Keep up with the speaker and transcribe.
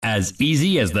as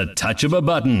easy as the touch of a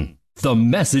button. The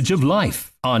Message of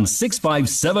Life on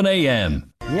 657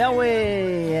 AM.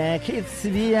 Yahweh, Keith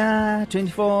Sevilla,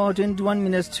 21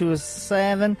 minutes to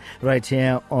 7, right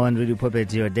here on Radio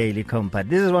Puppet, your daily compass.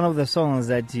 This is one of the songs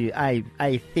that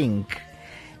I think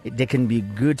they can be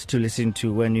good to listen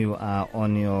to when you are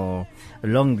on your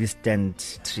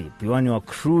long-distance trip, when you are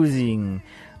cruising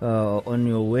on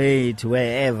your way to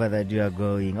wherever that you are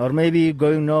going, or maybe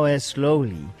going nowhere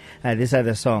slowly. These are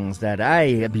the songs that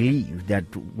I believe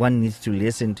that one needs to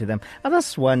listen to them.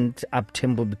 Others want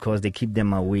up-tempo because they keep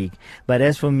them awake. But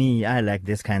as for me, I like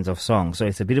these kinds of songs. So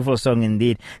it's a beautiful song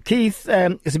indeed. Keith,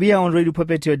 it's here on Radio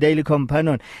Puppet, your daily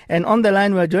companion. And on the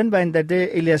line, we're joined by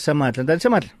Ndade Elias Samatla. Ndade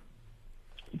Samatla.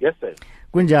 Yes, sir.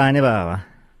 Kunjani baba?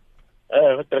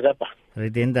 Tragapa. I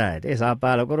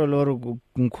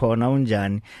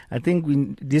think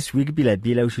this week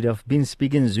we should have been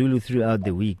speaking Zulu throughout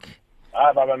the week.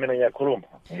 Baba mina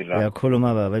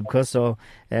ngiyakhuluma baba, because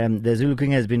the Zulu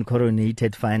King has been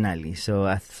coronated finally, so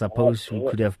I suppose we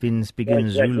could have been speaking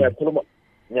Zulu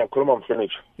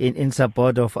in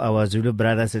support of our Zulu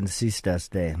brothers and sisters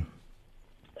there.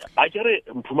 Ajere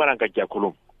Mpumalanga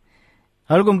ngiyakhuluma.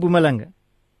 Haluko Mpumalanga?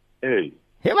 Hey.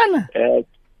 Hey bana.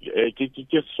 Ke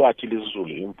Swati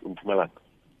leZulu Mpumalanga.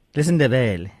 Listen the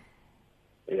bell.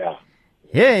 Yeah.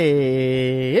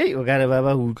 Hey, o kare ba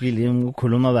utlwile mo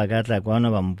khuluma ba ka tla kwana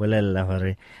ba mpolella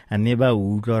hore a me ba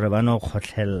utlwa hore ba no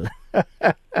khotlhella.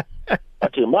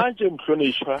 Okay, manje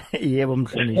mhlonishwa. Yebo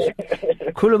mhlonishwa.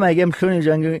 Khuluma ke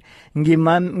mhlonishwa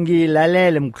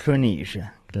ngilalele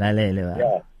mhlonishwa. Ngilalele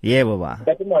ba. Yebo ba.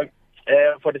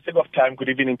 For the sake of time, good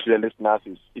evening to the listeners.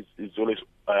 It's always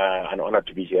an honor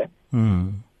to be here.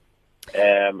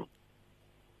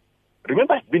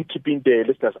 Remember, I've been keeping the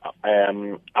listeners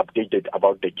updated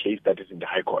about the case that is in the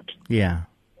High Court. Yeah.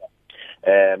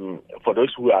 For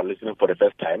those who are listening for the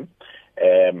first time,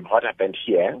 what happened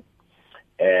here,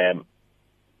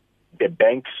 the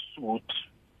bank sued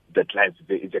the clients.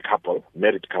 It's a couple,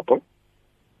 married couple.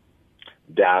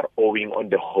 They are owing on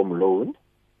the home loan.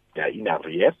 They are in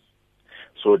arrears.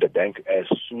 So the bank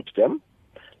sued them.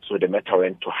 So the matter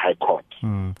went to High Court.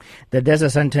 There's a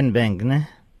Santon Bank, ne?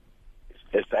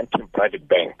 A Santon private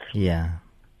bank. Yeah.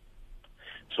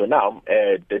 So now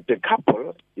the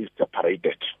couple is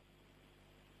separated.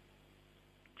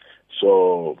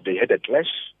 So they had a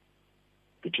clash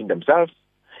between themselves,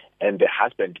 and the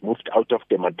husband moved out of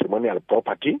the matrimonial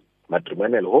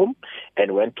home,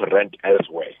 and went to rent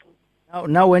elsewhere.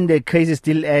 Now when the case is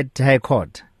still at High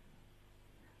Court?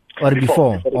 Or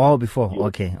before? Oh, before. Yeah.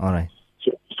 Okay, all right.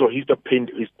 So he stopped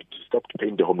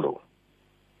paying the home loan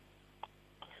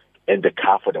and the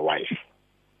car for the wife.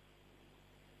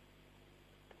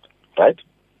 Right?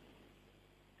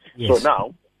 Yes. So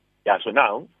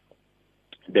now,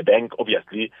 the bank,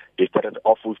 obviously, they started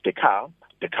off with the car.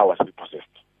 The car was repossessed.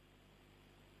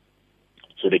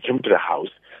 So they came to the house.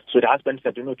 So the husband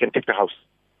said, you can take the house.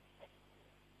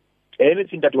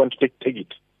 Anything that you want to take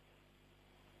it.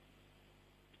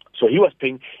 So he was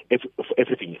paying for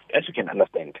everything. As you can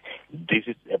understand, this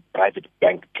is a private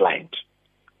bank client.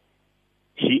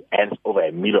 He earns over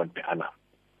 $1 million per annum.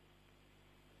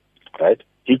 Right?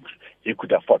 He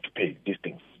could afford to pay these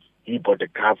things. He bought a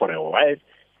car for a wife,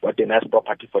 bought a nice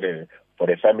property for the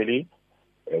family,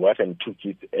 a wife and 2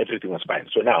 kids. Everything was fine.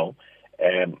 So now,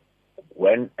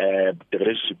 when the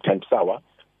relationship turned sour,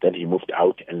 then he moved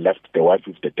out and left the wife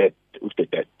with the debt.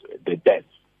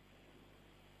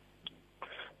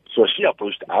 So she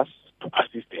approached us to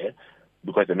assist her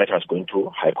because the matter was going to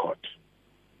High Court.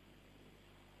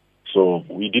 So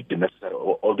we did the necessary.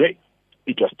 Although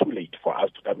it was too late for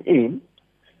us to come in,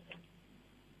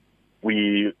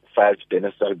 we filed the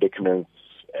necessary documents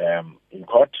in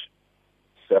court,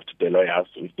 served the lawyers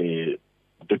with the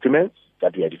documents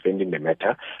that we are defending the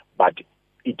matter, but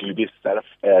it will be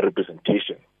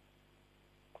self-representation.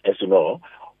 As you know,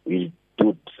 we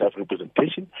do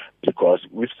self-representation because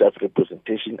with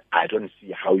self-representation, I don't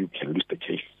see how you can lose the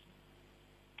case.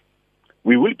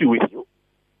 We will be with you,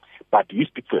 but you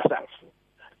speak for yourself.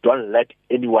 Don't let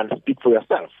anyone speak for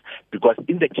yourself, because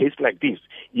in the case like this,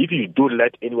 if you do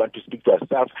let anyone to speak for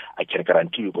yourself, I can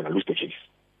guarantee you're going to lose the case.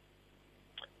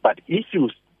 But if you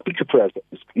speak for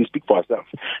yourself,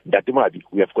 that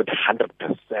we have got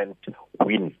 100%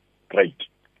 win rate.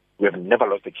 We have never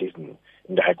lost a case in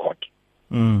the High Court.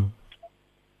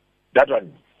 That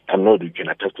one, I know you can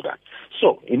attest to that.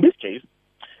 So, in this case,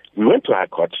 we went to High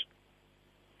Court.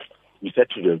 We said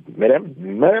to the madam,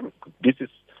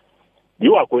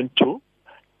 you are going to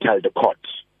tell the court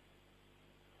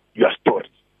your story.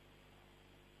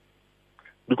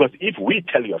 Because if we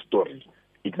tell your story,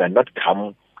 it might not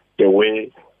come the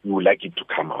way you would like it to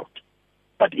come out.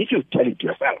 But if you tell it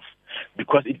yourself,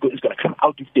 because it's going to come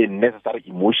out with the necessary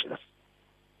emotions,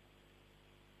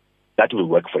 that will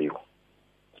work for you.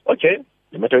 Okay,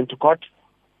 the matter went to court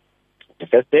the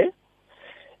first day,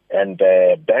 and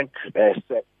the bank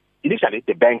said, initially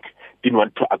the bank didn't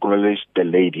want to acknowledge the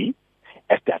lady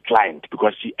as their client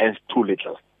because she earns too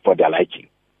little for their liking.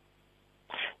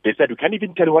 They said, we can't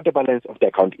even tell you what the balance of the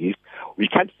account is. We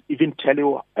can't even tell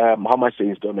you how much the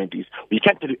installment is. We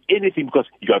can't tell you anything because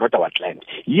you are not our client.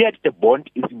 Yet the bond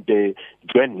is in the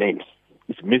joint names.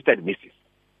 It's Mr. and Mrs.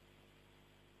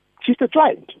 She's the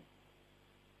client.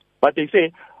 But they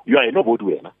say, you are a nobody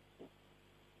winner.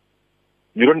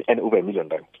 You don't earn over R1 million.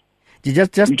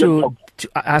 Just to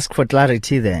ask for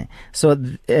clarity there. So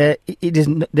it is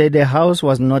the house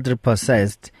was not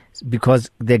repossessed because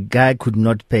the guy could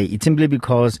not pay. It's simply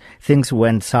because things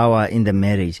went sour in the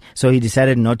marriage. So he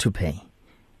decided not to pay.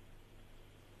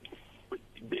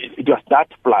 It was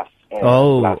that plus.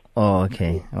 Oh,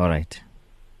 okay. All right.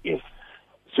 Yes.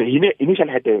 So he initially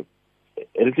had a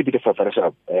little bit of a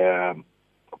financial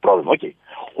problem. Okay.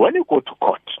 When you go to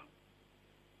court,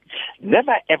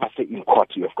 never ever say in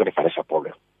court you have got a financial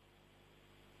problem.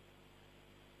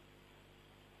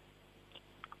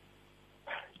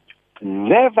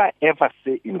 Never ever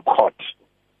say in court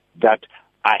that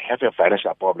I have a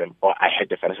financial problem or I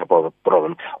had a financial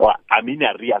problem or I'm in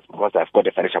arrears because I've got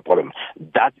a financial problem.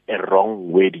 That's a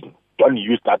wrong wording. Don't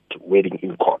use that wording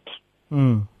in court.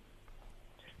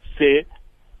 Say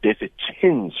there's a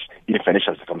change in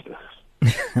financial circumstances.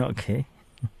 Okay.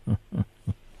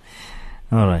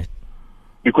 All right.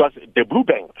 Because the blue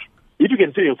bank, if you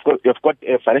can say you've got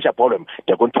a financial problem,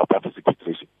 they're going to apply for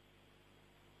sequestration.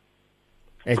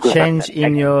 A change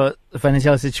in your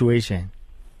financial situation.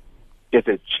 There's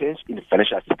a change in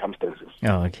financial circumstances.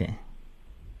 Oh, okay.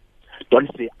 Don't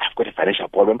say, I've got a financial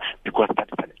problem, because that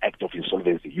is an act of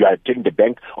insolvency. You are telling the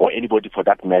bank, or anybody for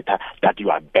that matter, that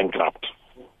you are bankrupt.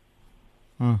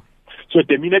 So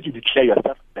the minute you declare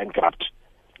yourself bankrupt,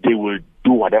 they will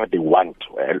do whatever they want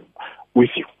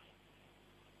with you.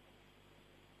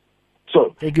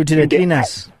 So take you to the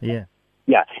cleaners. Yeah.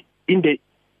 In the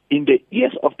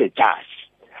ears of the judge,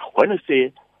 when you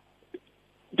say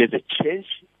there's a change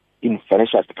in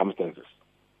financial circumstances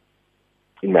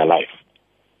in my life,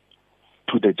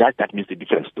 to the judge that means a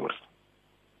different story.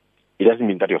 It doesn't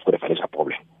mean that you've got a financial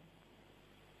problem.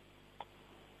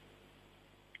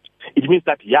 It means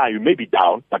that, you may be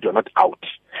down, but you're not out.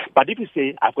 But if you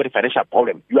say, I've got a financial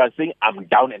problem, you are saying, I'm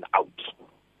down and out.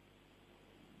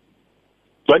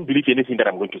 Don't believe anything that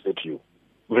I'm going to say to you,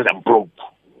 because I'm broke.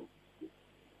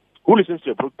 Who listens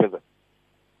to a broke person?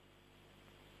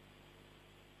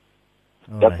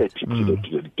 That's a tip to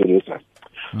the listeners.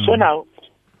 So now,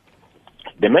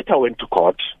 the matter went to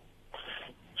court.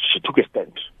 She took a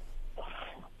stand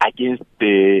against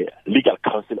the legal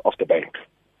counsel of the bank.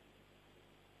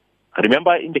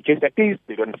 Remember, in the case like this,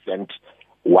 they don't send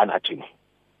one attorney.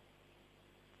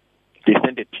 They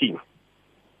send a team.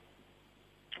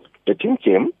 The team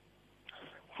came.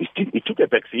 We took a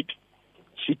back seat.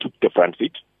 She took the front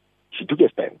seat. She took a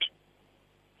stand.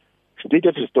 She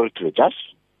stated the story to the judge.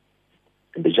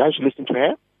 And the judge listened to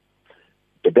her.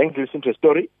 The bank listened to the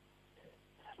story.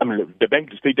 The bank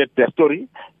stated their story.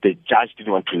 The judge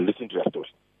didn't want to listen to their story,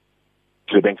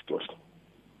 to the bank's story.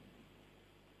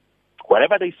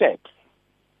 Whatever they said,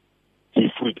 he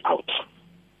threw it out.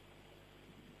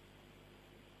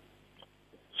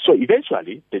 So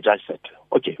eventually, the judge said,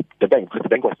 okay, the bank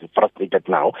was frustrated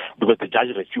now because the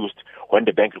judge refused when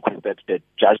the bank requested the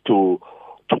judge to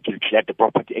declare the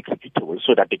property executable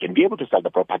so that they can be able to sell the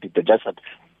property. The judge said,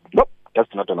 nope,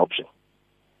 that's not an option.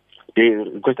 They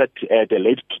requested the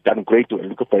lady to downgrade to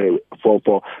look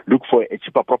for a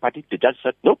cheaper property. The judge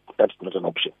said, nope, that's not an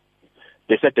option.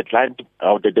 They said the client,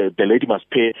 the lady must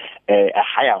pay a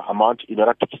higher amount in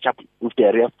order to catch up with the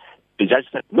arrears. The judge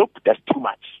said, nope, that's too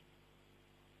much.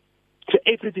 So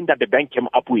everything that the bank came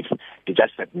up with, the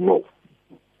judge said no.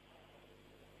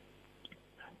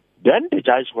 Then the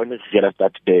judge, when he realized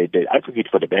that the advocate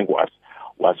for the bank was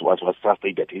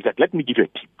frustrated, he said, let me give you a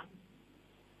tip.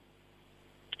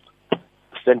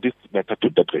 Send this matter to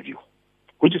debt review,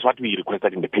 which is what we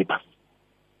requested in the paper.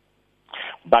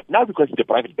 But now, because it's a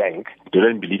private bank, they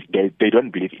don't believe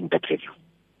in debt review.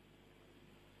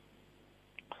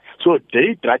 So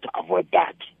they try to avoid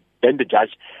that. Then the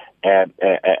judge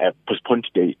postponed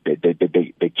the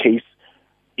case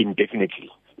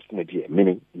indefinitely,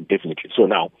 meaning indefinitely. So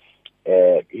now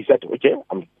he said, okay,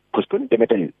 I'm postponing the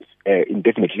matter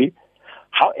indefinitely.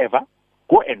 However,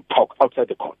 go and talk outside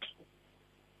the court.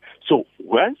 So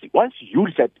once you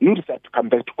decide to come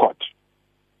back to court,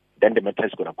 then the matter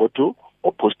is going to go to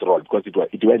opposed roll because it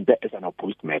went there as an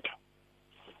opposed matter.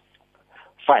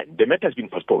 Fine, the matter has been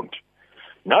postponed.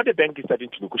 Now the bank is starting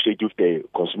to negotiate with the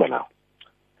consumer now.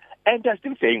 And they're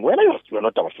still saying, well, you're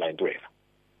not our client.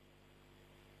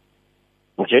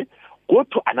 Okay? Go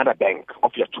to another bank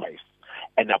of your choice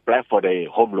and apply for the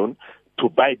home loan to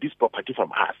buy this property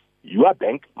from us. Your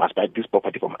bank must buy this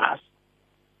property from us.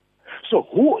 So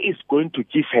who is going to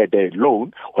give her the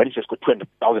loan when she's got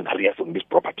 200,000 arrears on this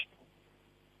property?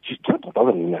 She's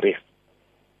 200,000 in arrears.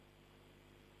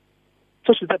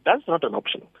 So she said, that's not an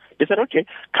option. They said, okay,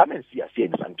 come and see us here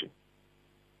in Santon.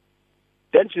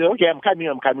 Then she said, okay, I'm coming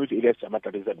with Elias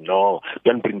Chamata. They said, no,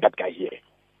 don't bring that guy here.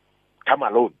 Come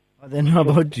alone. Oh, they know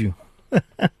about you.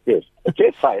 Yes.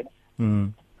 Okay, fine.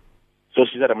 Mm. So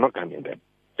she said, I'm not coming then.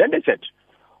 Then they said,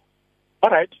 all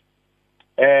right,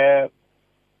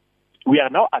 we are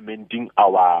now amending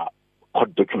our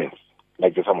court documents,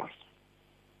 like the summons.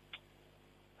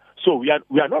 So we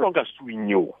are no longer suing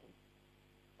you.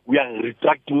 We are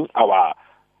retracting our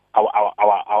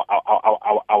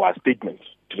statements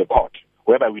to the court,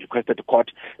 whereby we requested the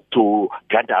court to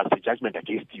grant us a judgment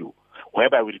against you,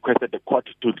 whereby we requested the court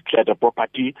to declare the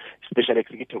property special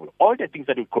executive. All the things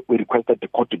that we requested the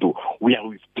court to do, we are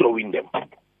withdrawing them.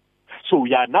 So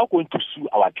we are now going to sue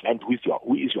our client, who is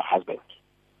your husband.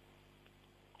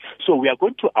 So we are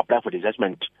going to apply for the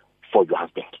judgment for your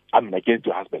husband. Against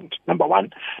your husband, number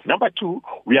one. Number two,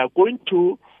 we are going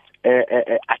to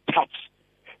attach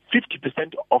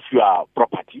 50% of your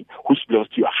property, which belongs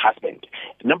to your husband.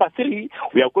 Number three,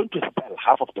 we are going to sell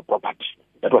half of the property.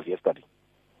 That was yesterday.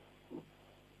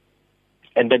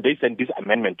 And then they send this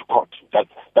amendment to court.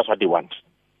 That's what they want.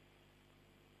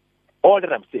 All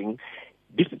that I'm saying,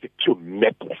 this is a pure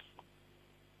madness.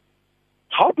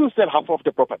 How do you sell half of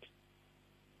the property?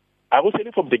 I was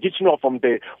selling from the kitchen or from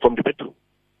the bedroom.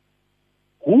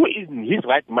 Who in his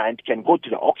right mind can go to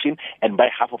the auction and buy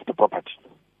half of the property?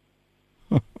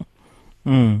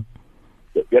 Mm.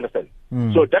 You understand?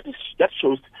 Mm. So that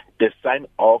shows the sign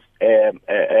of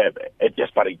a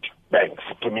desperate bank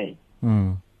to me.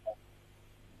 Mm.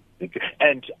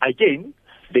 And again,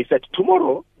 they said,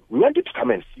 tomorrow, we want you to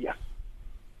come and see us.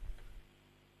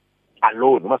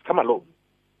 Alone. You must come alone.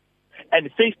 And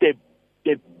face the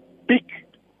big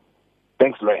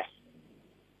bank's lawyers.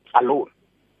 Alone.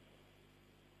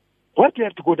 Why do you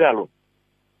have to go there alone?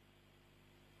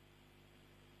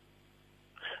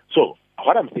 So,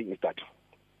 what I'm saying is that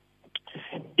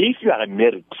if you are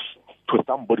married to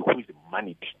somebody who is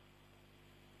moneyed,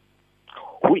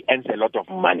 who earns a lot of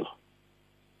money,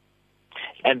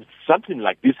 and something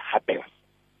like this happens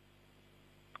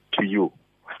to you,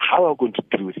 how are you going to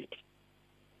deal with it?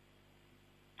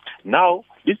 Now,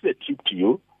 this is a tip to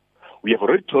you. We have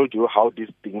already told you how these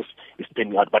things is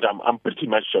turning out, but I'm pretty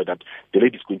much sure that the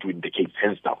lady is going to win the case,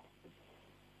 hands down.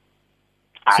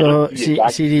 So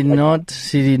she did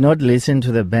not listen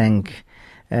to the bank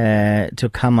to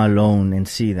come alone and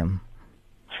see them.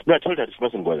 No, I told her she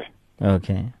mustn't go there.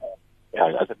 Okay.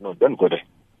 Yeah, I said no, don't go there.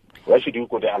 Why should you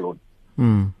go there alone?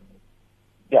 Mm.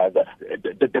 Yeah,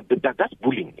 that's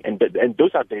bullying, and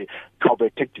those are the cowboy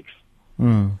tactics.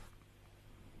 Mm.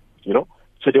 You know,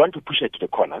 so they want to push her to the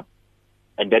corner,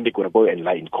 and then they're going to go and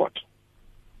lie in court.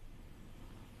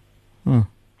 Mm.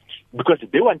 Because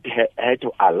they want her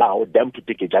to allow them to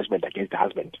take a judgment against the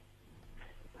husband.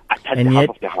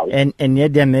 And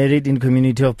yet they're married in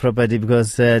community of property,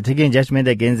 because taking judgment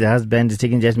against the husband is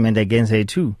taking judgment against her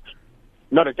too.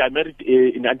 No, they're married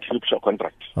in an anti-nuptial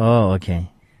contract. Oh, okay.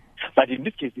 But in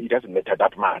this case, it doesn't matter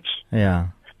that much. Yeah.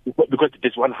 Because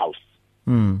there's one house.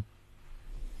 Mm.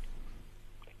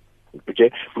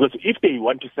 Okay? Because if they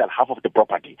want to sell half of the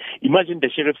property, imagine the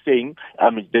sheriff saying,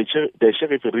 the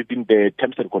sheriff reading the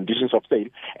terms and conditions of sale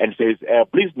and says,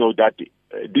 please know that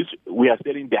we are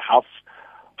selling the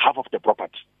half of the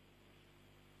property.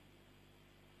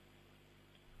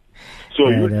 So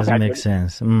yeah, it doesn't make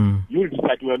sense. Mm. You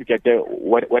decide when you get there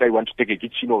whether you want to take a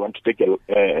kitchen or want to take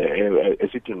a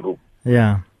sitting room.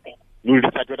 Yeah. You will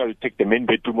decide whether you take the main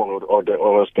bedroom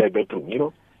or a spare bedroom, you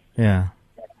know? Yeah.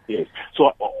 Yes.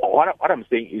 So what I'm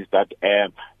saying is that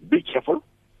be careful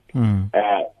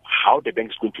how the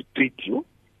bank is going to treat you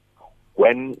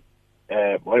when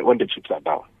the chips are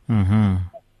down. Mm-hmm.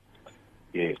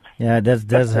 Yes. Yeah,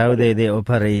 that's how they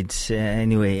operate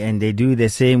anyway, and they do the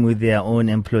same with their own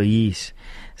employees.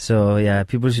 So yeah,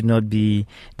 people should not be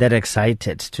that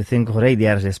excited to think, hey,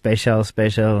 there's a special, what's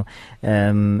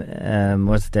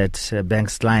that,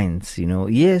 bank's lines,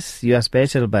 Yes, you are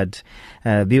special, but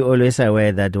be always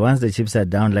aware that once the chips are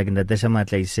down, like Natasha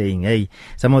Matla is saying, hey,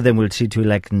 some of them will treat you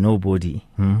like nobody.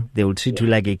 They will treat you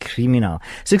like a criminal.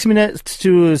 6 minutes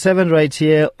to 7 right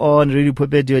here on Radio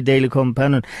Pulpit, your daily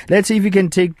companion. Let's see if we can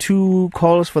take 2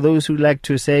 calls for those who like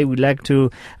to say, would like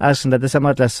to ask Natasha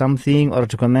Matla something or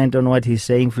to comment on what he's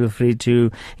saying. Feel free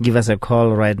to give us a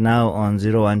call right now on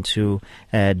 012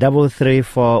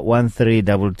 334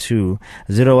 1322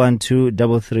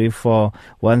 012 334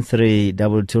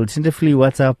 1322. Alternatively,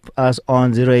 WhatsApp us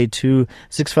on 082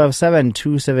 657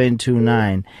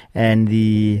 2729. And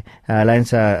the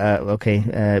lines are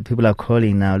okay. People are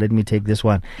calling now. Let me take this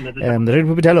one. The Radio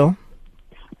Pulpit, hello.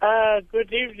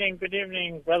 Good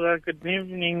evening, brother. Good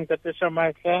evening, Dr.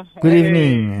 Shamasa. Good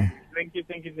evening. Thank you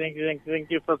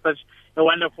for such a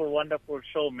wonderful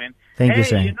show, man. Thank you,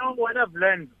 sir. You know what I've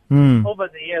learned over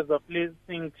the years of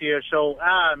listening to your show?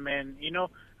 Man,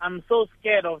 I'm so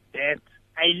scared of debt.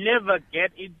 I never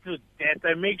get into debt.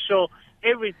 I make sure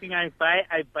everything I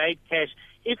buy cash.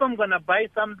 If I'm going to buy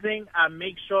something, I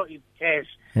make sure it's cash.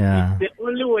 Yeah. It's the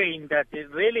only way in that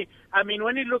is really,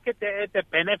 when you look at the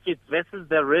benefits versus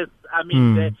the risks,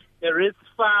 the risks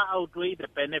far outweigh the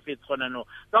benefits. So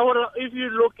if you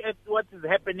look at what is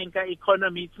happening in the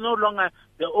economy, it's no longer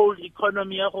the old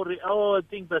economy,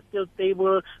 things are still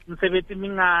stable, etc.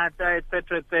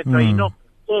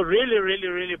 So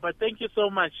really, but thank you so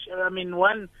much.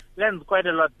 One learns quite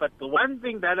a lot, but the one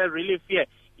thing that I really fear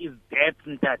is debt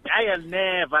and that. I'll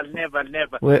never.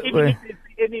 Even if it's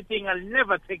anything, I'll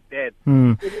never take debt.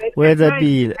 Where that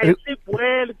be? I sleep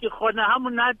well,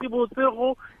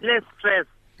 less stress.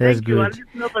 That's Thank good. you. I'll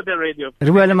listen over the radio. Bye.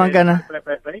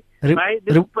 Bye.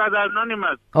 This is Brother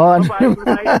Anonymous. Oh,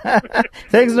 Bye.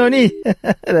 Thanks, Noni.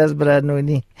 That's Brother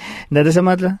Noni. Natasha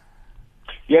Matla?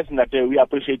 Yes, Nate, we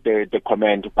appreciate the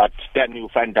comment, but then you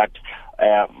find that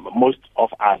most of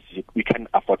us, we can't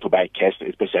afford to buy cash,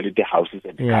 especially the houses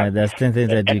and the cars. Yeah, that's something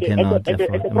that you cannot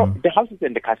afford. The houses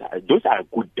and the cars, those are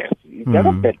good debts. They're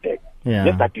not bad debts. Yeah.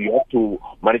 Just that you have to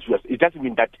manage yours. It doesn't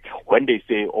mean that when they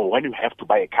say, when you have to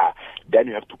buy a car, then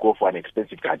you have to go for an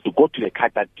expensive car. To go to the car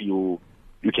that you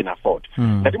can afford.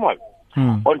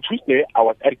 On Tuesday, I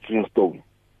was at Greenstone.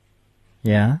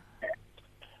 Yeah.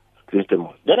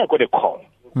 Greenstone. Then I got a call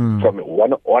from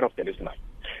one of the listeners.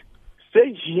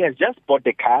 Say he has just bought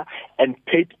the car and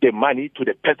paid the money to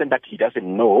the person that he doesn't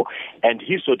know, and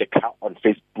he saw the car on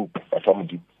Facebook from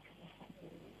the.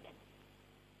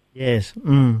 Yes.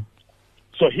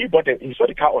 So he saw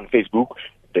the car on Facebook.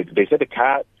 They said the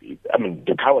car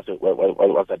was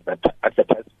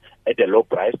advertised at a low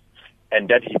price, and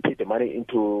then he paid the money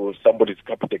into somebody's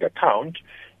Capitec account,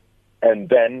 and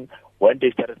then when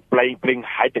they started playing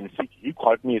hide and seek, he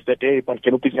called me and said, "Hey, man,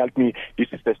 can you please help me? This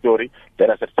is the story."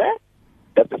 Then I said, "Fair,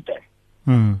 that's the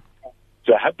time."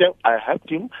 So I helped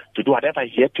him to do whatever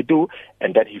he had to do,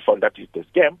 and then he found out it's the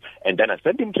scam, and then I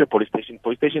sent him to the police station.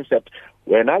 Police station said,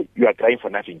 "Well, now you are crying for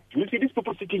nothing. You will see these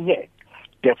people sitting here.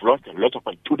 They've lost a lot of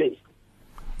money 2 days."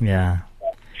 Yeah.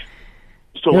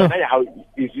 So how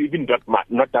is even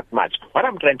not that much. What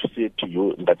I'm trying to say to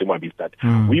you, Ndatimwa, is that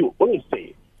we always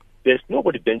say there's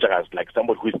nobody dangerous like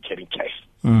somebody who is carrying cash.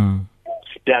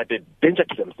 They are the danger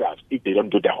to themselves if they don't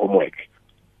do their homework.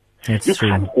 You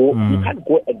can't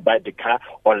go and buy the car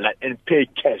online and pay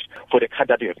cash for the car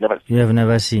that you have never seen. You have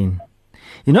never seen.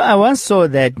 I once saw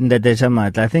that in the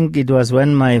Deshamat. I think it was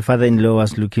when my father-in-law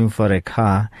was looking for a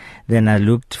car. Then I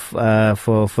looked for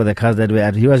the cars that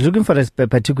were. He was looking for a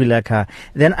particular car.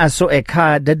 Then I saw a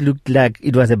car that looked like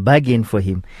it was a bargain for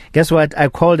him. Guess what? I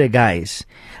called the guys.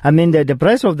 The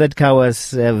price of that car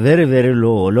was very, very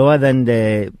low, lower than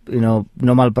the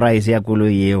normal price. I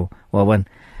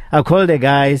called the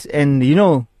guys, and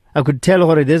I could tell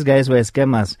already these guys were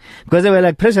scammers because they were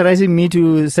like pressurizing me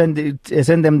to send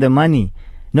them the money.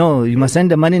 No, you must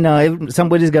send the money now.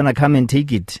 Somebody's gonna come and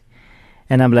take it.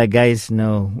 And I'm like, guys,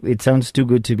 no, it sounds too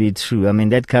good to be true.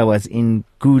 That car was in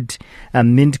good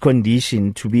mint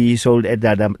condition to be sold at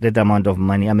that amount of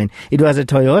money. It was a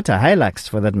Toyota Hilux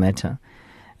for that matter.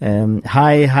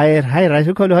 High rise.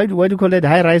 What do you call it?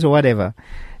 High rise or whatever.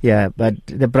 Yeah, but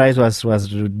the price was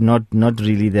not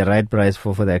really the right price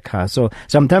for that car. So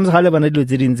sometimes they are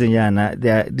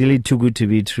really too good to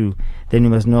be true. Then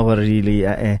you must know really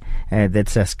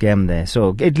that's a scam there.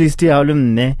 So at least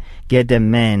get a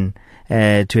man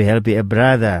to help you, a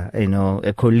brother,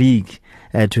 a colleague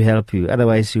to help you.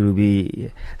 Otherwise you'll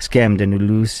be scammed and you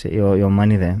lose your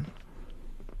money there.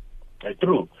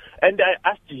 True. And I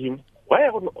asked him, why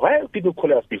didn't you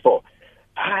call us before?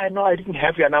 no, I didn't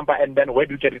have your number, and then where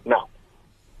do you get it now?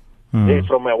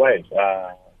 From my wife.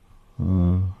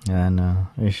 Yeah, no.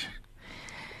 Ish.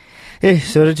 Hey,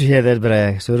 sorry to hear that,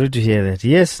 Brian. Sorry to hear that.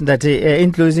 Yes, that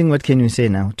in closing, what can you say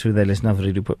now to the listener of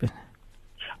Radio Pulpit?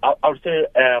 I'll say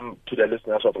to the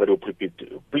listeners of Radio Pulpit,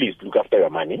 please look after your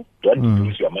money. Don't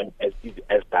lose your money as easy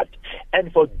as that.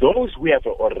 And for those who have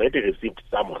already received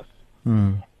summons,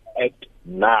 act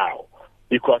now.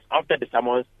 Because after the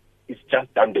summons, it's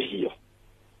just down the hill.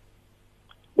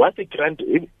 Once the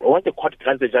court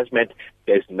grants the judgment,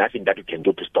 there's nothing that you can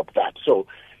do to stop that. So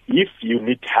if you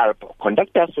need help,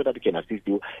 contact us so that we can assist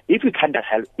you. If we can't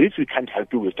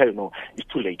help you, we'll tell you no, it's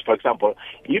too late. For example,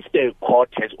 if the court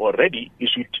has already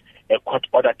issued a court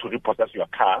order to repossess your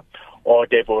car, or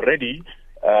they've already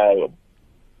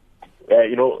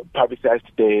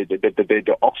publicized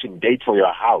the auction date for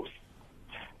your house,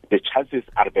 the chances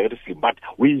are very slim, but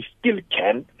we still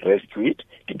can rescue it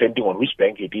depending on which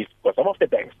bank it is. For some of the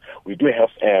banks, we do have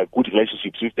good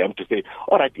relationships with them to say,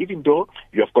 all right, even though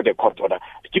you have got a court order,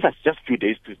 give us just a few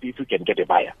days to see if we can get a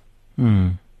buyer.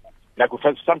 Like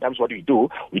sometimes what we do,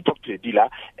 we talk to the dealer,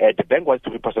 the bank wants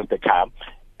to repossess the car,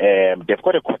 they've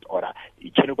got a court order,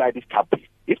 can you buy this car, please?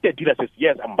 If the dealer says,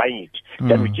 yes, I'm buying it,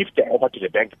 then we give the offer to the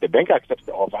bank accepts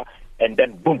the offer, and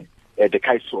then boom, the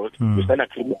car is sold. You sign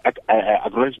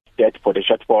acknowledge debt for the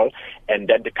shortfall, and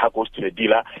then the car goes to the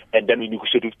dealer, and then we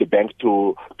negotiate with the bank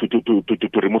to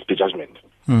remove the judgment.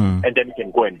 And then you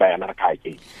can go and buy another car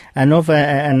again. I know of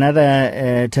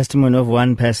another testimony of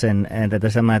one person that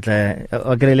there's a matter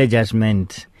of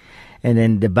judgment, and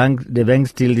then the bank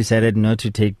still decided not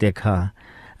to take the car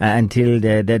until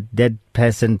that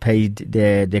person paid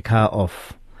the car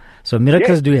off. So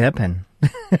miracles do happen.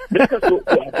 Miracles do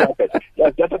happen.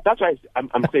 That's why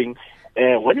I'm saying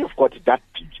when you've got that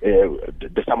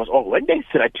the summons, or when they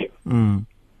threaten,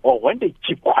 or when they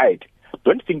keep quiet,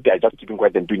 don't think they're just keeping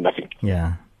quiet and doing nothing.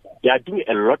 Yeah, they are doing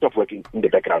a lot of work in the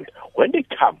background. When they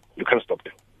come, you can't stop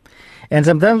them. And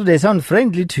sometimes they sound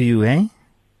friendly to you, eh?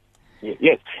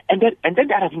 Yes, and then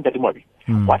the other thing that what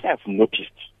I've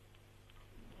noticed,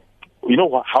 you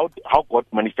know how God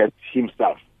manifests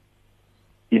Himself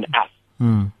in us.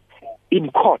 In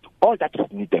court, all that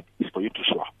is needed is for you to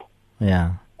show up.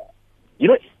 Yeah. You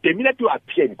know, the minute you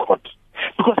appear in court,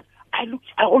 because I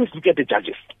always look at the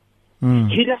judges.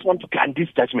 He just wants to grant this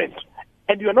judgment,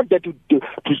 and you are not there to show,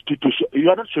 you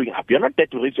are not showing up. You are not there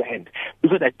to raise your hand,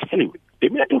 because I tell you, the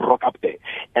minute you rock up there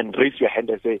and raise your hand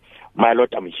and say, "My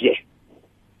Lord, I'm here.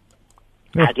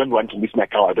 I don't want to miss my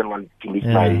car. I don't want to miss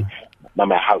my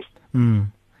house."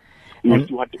 And,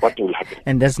 what will happen.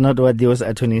 And that's not what those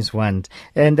attorneys want.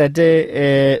 And that,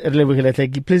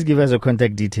 please give us your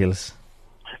contact details.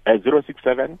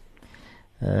 067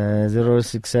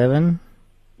 067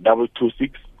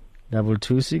 226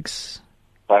 226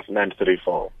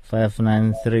 5934.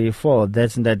 5934.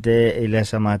 That's that day,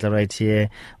 Elias Amata, right here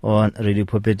on Radio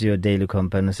Pulpit, your daily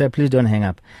companion. So please don't hang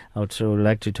up. I would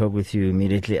like to talk with you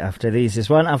immediately after this. It's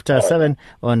 7:01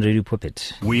 on Radio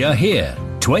Pulpit. We are here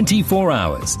 24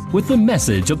 hours with the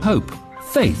message of hope,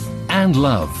 faith, and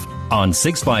love on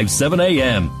 657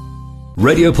 AM.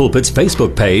 Radio Pulpit's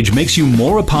Facebook page makes you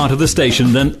more a part of the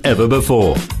station than ever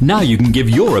before. Now you can give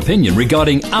your opinion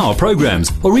regarding our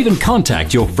programs or even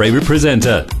contact your favorite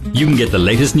presenter. You can get the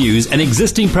latest news and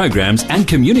existing programs and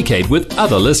communicate with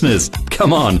other listeners.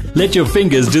 Come on, let your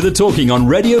fingers do the talking on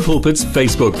Radio Pulpit's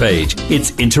Facebook page.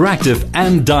 It's interactive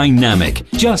and dynamic.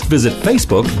 Just visit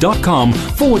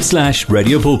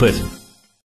facebook.com/Radio Pulpit.